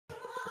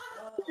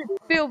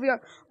Bill VR.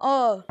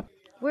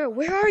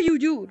 Where are you,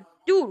 dude?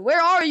 Dude,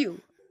 where are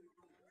you?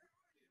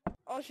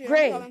 Oh shit,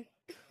 Gray. I'm coming.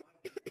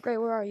 Gray,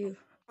 where are you?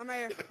 I'm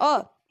right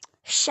here.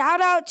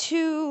 Shout out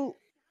to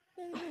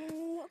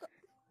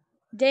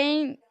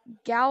Dang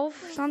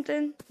Golf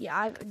something.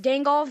 Yeah,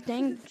 Dang Golf,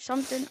 Dang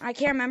something. I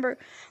can't remember.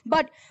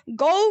 But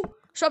go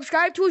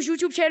subscribe to his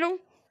YouTube channel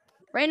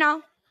right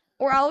now.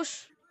 Or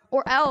else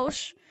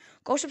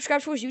go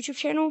subscribe to his YouTube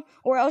channel.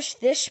 Or else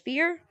that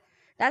spear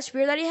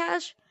that he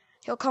has,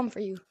 he'll come for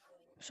you.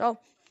 So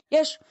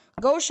yes,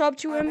 go sub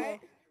to him. Right.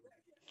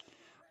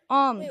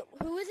 Wait,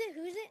 who is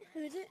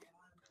it?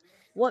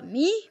 What,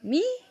 me?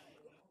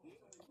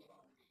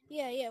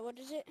 Yeah, what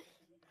is it?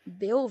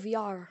 Bill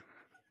VR.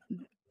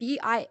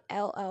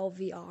 BILL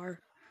VR. Wait,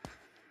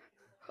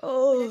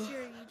 Oh, that's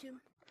your YouTube?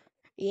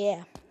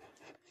 yeah.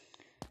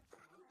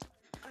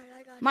 Alright,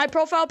 I got My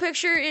profile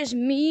picture is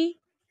me,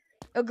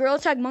 a girl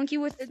tag monkey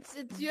with. It's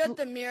you at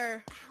the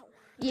mirror.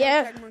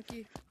 Yeah. Tag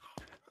monkey.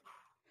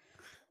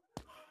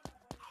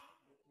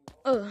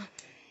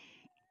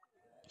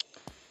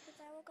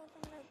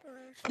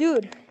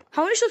 Dude,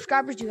 how many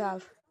subscribers do you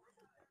have?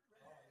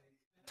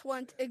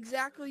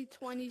 Exactly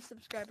 20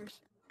 subscribers.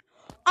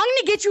 I'm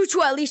gonna get you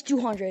to at least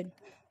 200.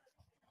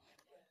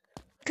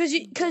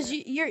 Cause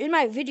you're in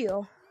my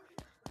video.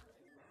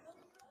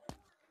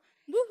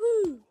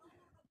 Woohoo!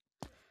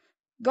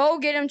 Go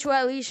get him to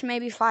at least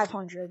maybe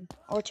 500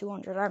 or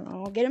 200. I don't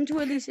know. Get him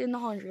to at least in the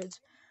hundreds.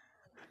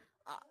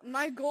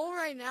 My goal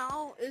right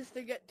now is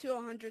to get to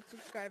 100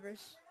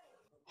 subscribers.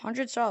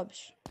 100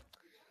 subs.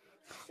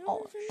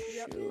 Oh,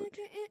 Yep. shoot.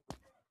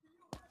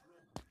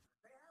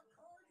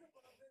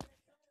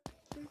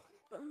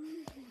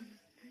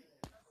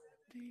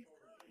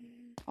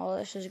 Oh,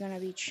 this is gonna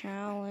be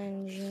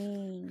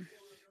challenging.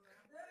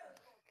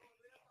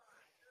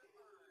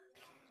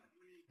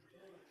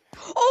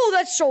 Oh,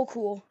 that's so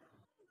cool.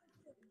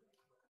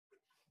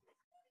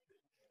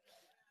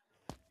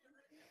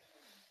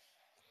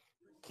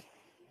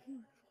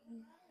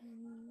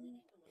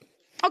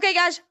 Okay,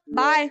 guys.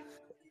 Bye.